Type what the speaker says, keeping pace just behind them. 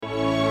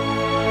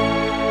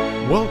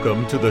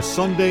Welcome to the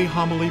Sunday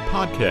Homily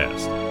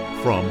Podcast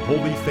from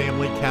Holy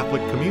Family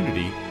Catholic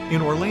Community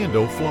in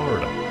Orlando,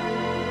 Florida.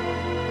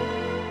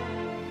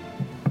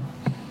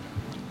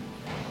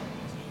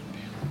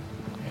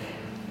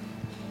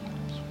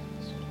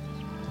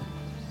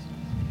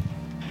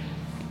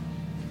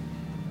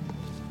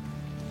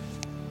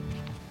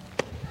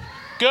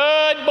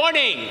 Good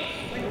morning.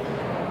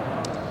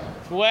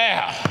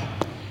 Well,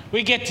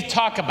 we get to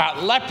talk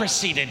about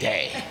leprosy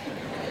today.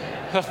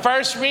 The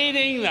first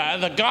reading,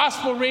 the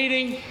gospel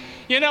reading,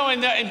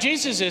 in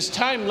Jesus'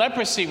 time,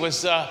 leprosy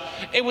was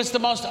the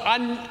most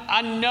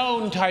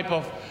unknown type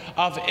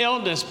of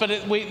illness, but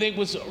it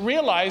was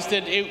realized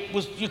that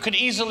you could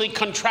easily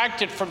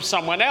contract it from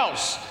someone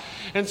else.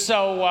 And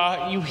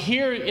so you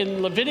hear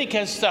in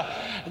Leviticus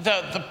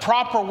the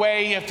proper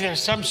way, if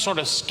there's some sort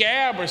of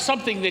scab or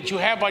something that you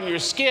have on your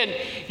skin,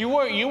 you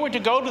were to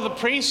go to the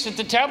priest at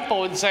the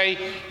temple and say,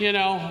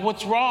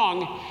 what's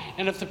wrong?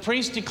 And if the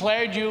priest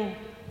declared you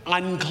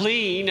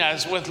unclean,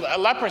 as with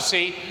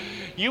leprosy,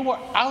 you were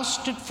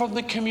ousted from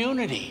the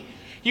community.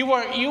 You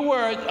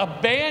were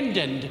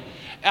abandoned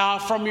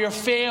from your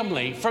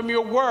family, from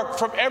your work,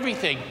 from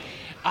everything,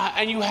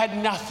 and you had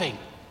nothing.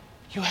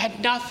 You had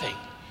nothing.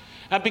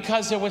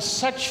 Because there was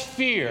such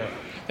fear,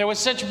 there was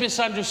such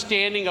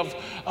misunderstanding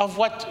of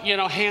what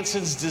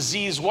Hansen's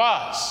disease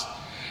was,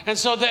 and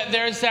so that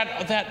there's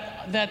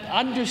that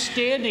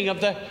understanding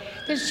of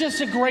there's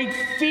just a great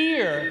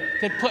fear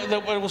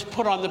that was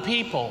put on the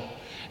people,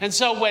 and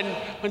so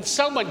when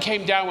someone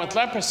came down with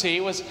leprosy,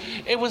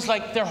 it was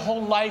like their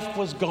whole life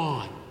was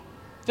gone.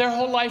 Their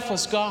whole life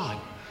was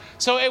gone.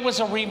 So it was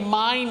a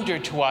reminder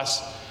to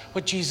us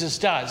what Jesus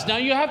does. Now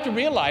you have to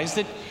realize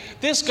that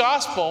this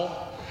gospel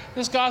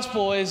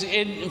is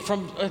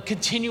from a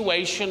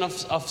continuation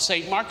of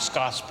St. Mark's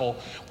gospel.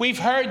 We've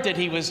heard that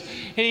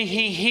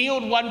he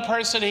healed one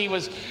person. He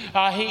was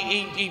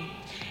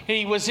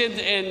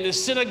in the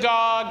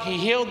synagogue. He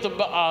healed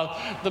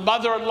the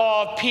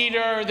mother-in-law of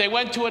Peter. They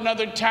went to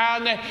another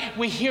town.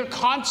 We hear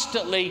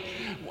constantly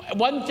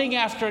one thing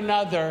after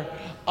another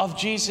of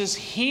Jesus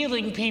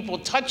healing people,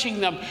 touching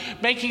them,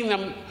 making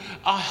them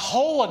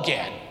whole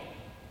again.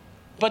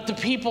 But the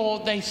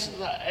people, there's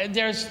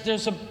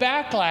a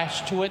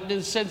backlash to it in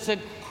the sense that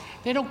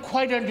they don't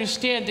quite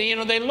understand.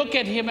 They look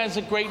at him as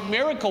a great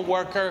miracle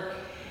worker,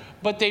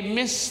 but they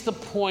miss the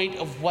point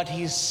of what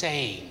he's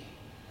saying,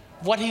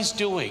 what he's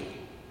doing.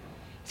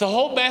 The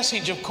whole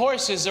message, of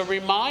course, is a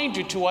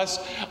reminder to us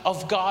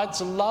of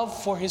God's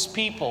love for his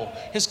people,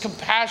 his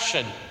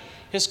compassion,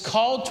 his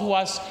call to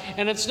us.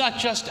 And it's not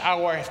just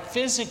our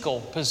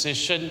physical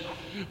position,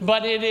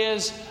 but it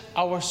is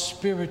our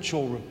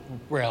spiritual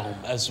realm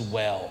as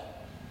well.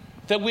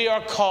 That we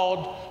are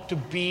called to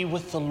be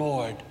with the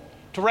Lord,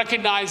 to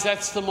recognize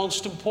that's the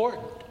most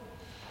important.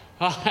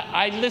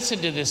 I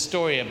listened to this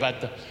story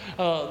about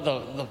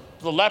the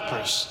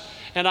lepers,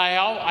 and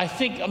I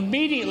think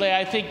immediately,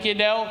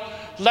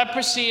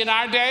 leprosy in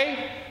our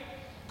day,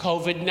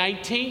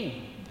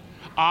 COVID-19.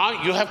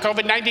 You have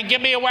COVID-19,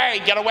 get me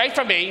away, get away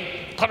from me,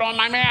 put on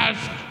my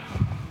mask.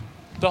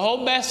 The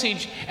whole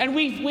message, and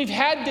we've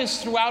had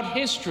this throughout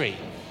history.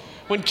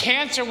 When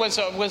cancer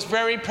was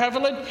very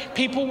prevalent,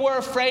 people were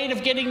afraid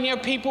of getting near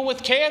people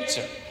with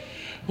cancer.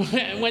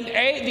 When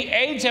the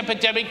AIDS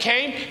epidemic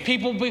came,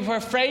 people were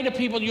afraid of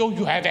people.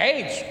 You have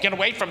AIDS, get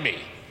away from me.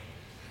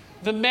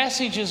 The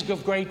message is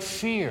of great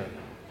fear,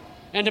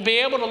 and to be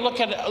able to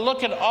look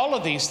at all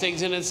of these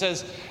things, and it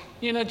says,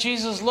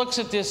 Jesus looks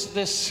at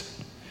this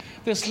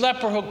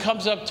leper who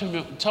comes up to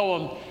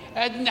him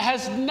and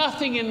has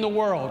nothing in the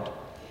world.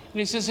 And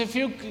he says, if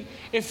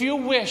you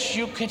wish,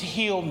 you could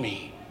heal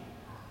me.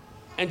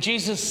 And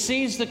Jesus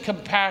sees the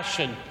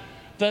compassion,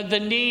 the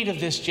need of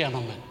this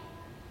gentleman.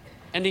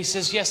 And he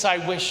says, yes,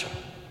 I wish.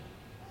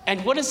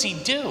 And what does he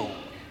do?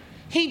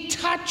 He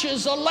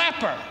touches a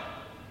leper.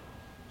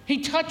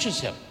 He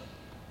touches him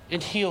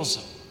and heals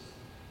him.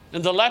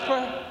 And the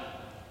leper,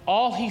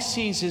 all he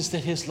sees is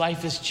that his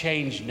life has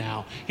changed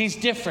now. He's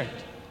different.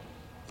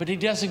 But he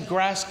doesn't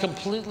grasp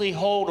completely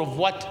hold of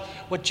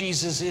what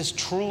Jesus is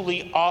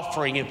truly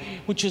offering him,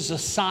 which is a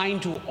sign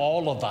to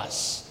all of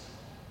us.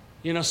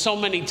 So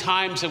many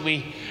times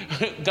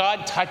that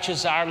God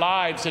touches our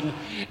lives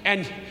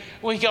and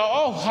we go,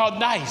 oh, how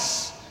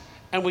nice.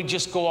 And we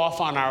just go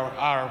off on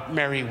our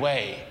merry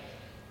way.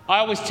 I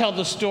always tell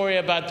the story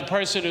about the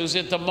person who's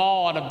at the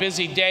mall on a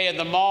busy day in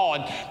the mall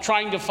and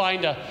trying to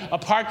find a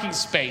parking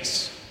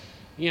space.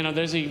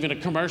 There's even a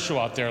commercial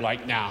out there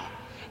like now.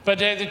 But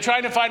they're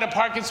trying to find a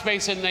parking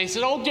space, and they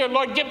said, oh, dear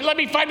Lord, let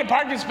me find a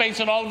parking space.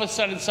 And all of a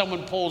sudden,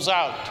 someone pulls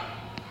out.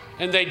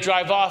 And they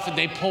drive off, and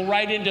they pull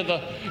right into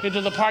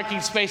the parking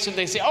space, and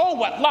they say, oh,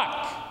 what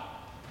luck.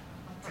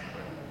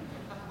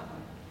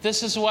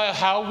 This is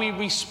how we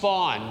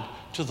respond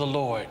to the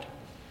Lord.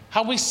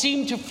 How we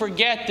seem to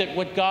forget that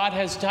what God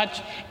has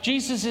touched,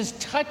 Jesus is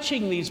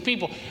touching these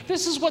people.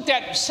 This is what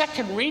that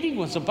second reading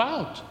was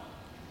about.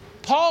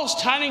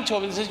 Paul's turning to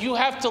him and says, you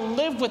have to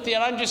live with the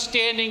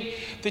understanding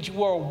that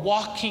you are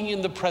walking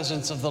in the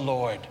presence of the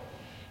Lord.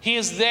 He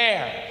is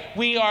there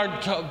we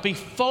are to be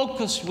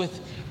focused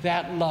with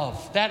that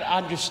love, that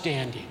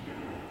understanding.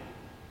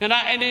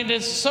 And it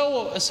is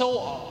so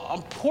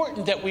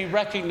important that we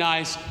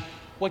recognize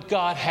what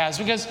God has,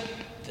 because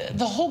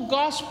the whole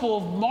Gospel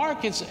of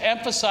Mark is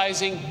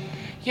emphasizing,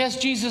 yes,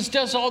 Jesus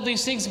does all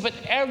these things, but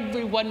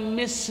everyone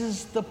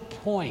misses the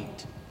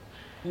point.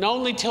 And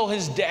only till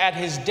at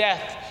his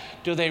death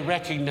do they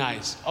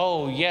recognize,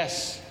 oh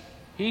yes,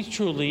 he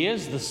truly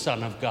is the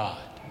Son of God.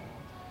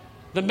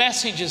 The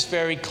message is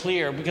very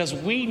clear because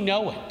we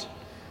know it.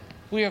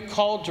 We are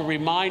called to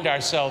remind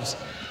ourselves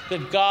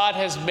that God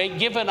has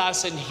given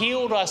us and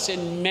healed us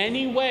in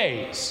many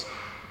ways.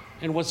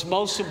 And what's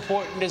most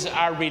important is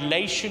our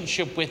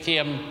relationship with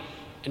him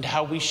and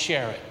how we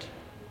share it.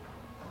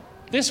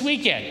 This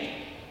weekend,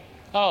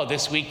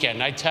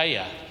 I tell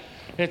you,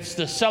 it's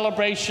the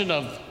celebration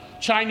of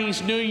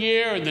Chinese New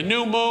Year and the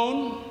new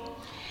moon.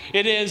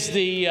 It is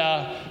the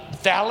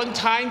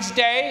Valentine's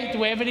Day. Do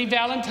we have any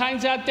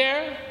Valentines out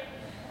there?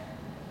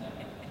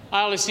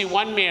 I only see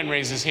one man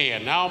raise his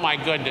hand. Oh my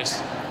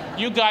goodness.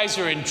 You guys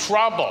are in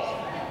trouble.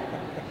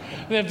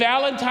 The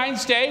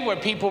Valentine's Day, where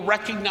people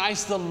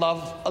recognize the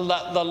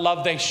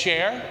love they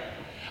share.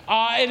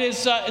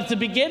 It's the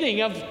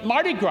beginning of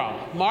Mardi Gras.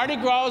 Mardi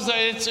Gras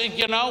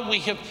we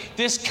have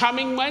this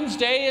coming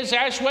Wednesday is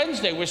Ash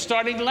Wednesday. We're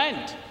starting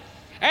Lent.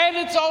 And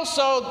it's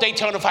also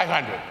Daytona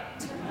 500.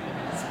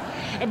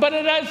 But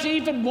it is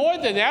even more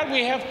than that.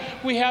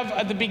 We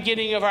have the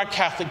beginning of our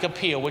Catholic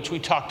appeal, which we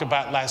talked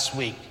about last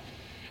week.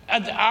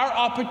 And our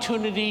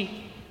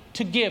opportunity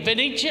to give. And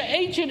each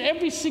and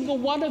every single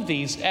one of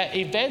these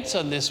events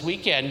on this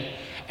weekend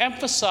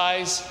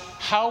emphasize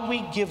how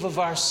we give of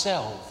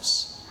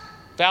ourselves.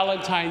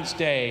 Valentine's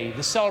Day,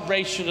 the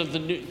celebration of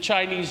the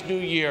Chinese New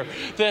Year,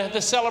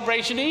 the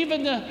celebration,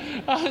 even the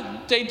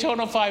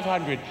Daytona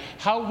 500,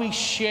 how we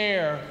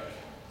share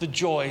the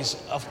joys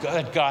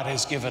that God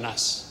has given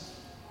us,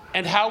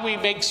 and how we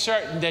make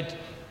certain that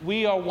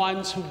we are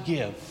ones who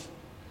give.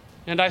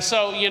 And as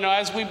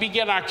we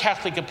begin our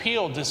Catholic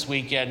appeal this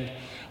weekend,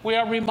 we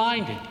are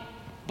reminded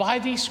by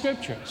these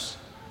scriptures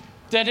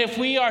that if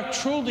we are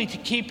truly to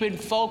keep in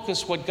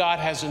focus what God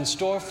has in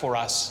store for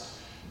us,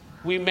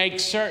 we make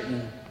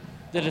certain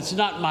that it's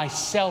not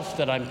myself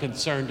that I'm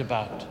concerned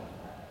about.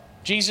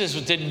 Jesus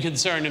didn't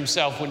concern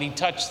himself when he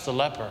touched the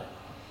leper,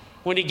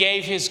 when he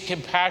gave his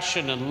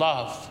compassion and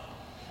love.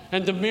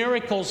 And the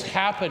miracles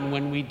happen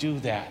when we do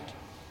that.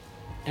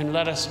 And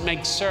let us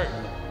make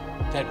certain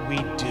that we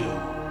do.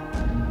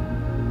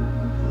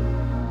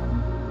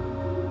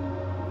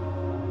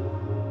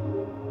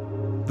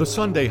 The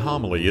Sunday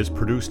Homily is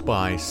produced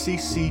by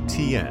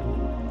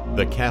CCTN,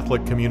 the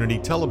Catholic Community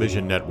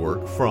Television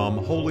Network from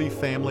Holy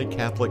Family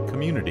Catholic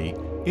Community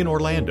in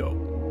Orlando.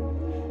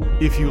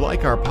 If you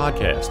like our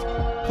podcast,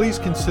 please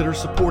consider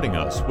supporting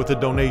us with a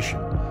donation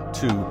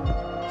to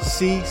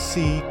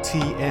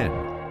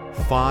CCTN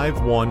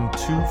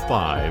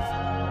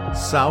 5125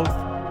 South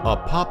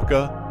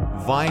Apopka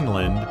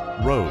Vineland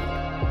Road,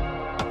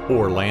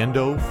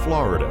 Orlando,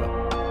 Florida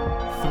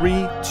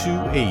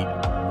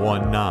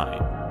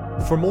 32819.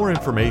 For more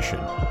information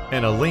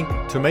and a link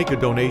to make a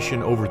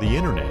donation over the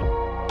internet,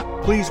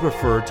 please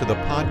refer to the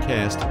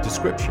podcast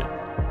description.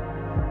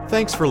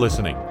 Thanks for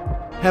listening.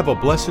 Have a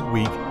blessed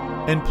week,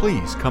 and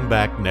please come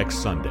back next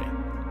Sunday.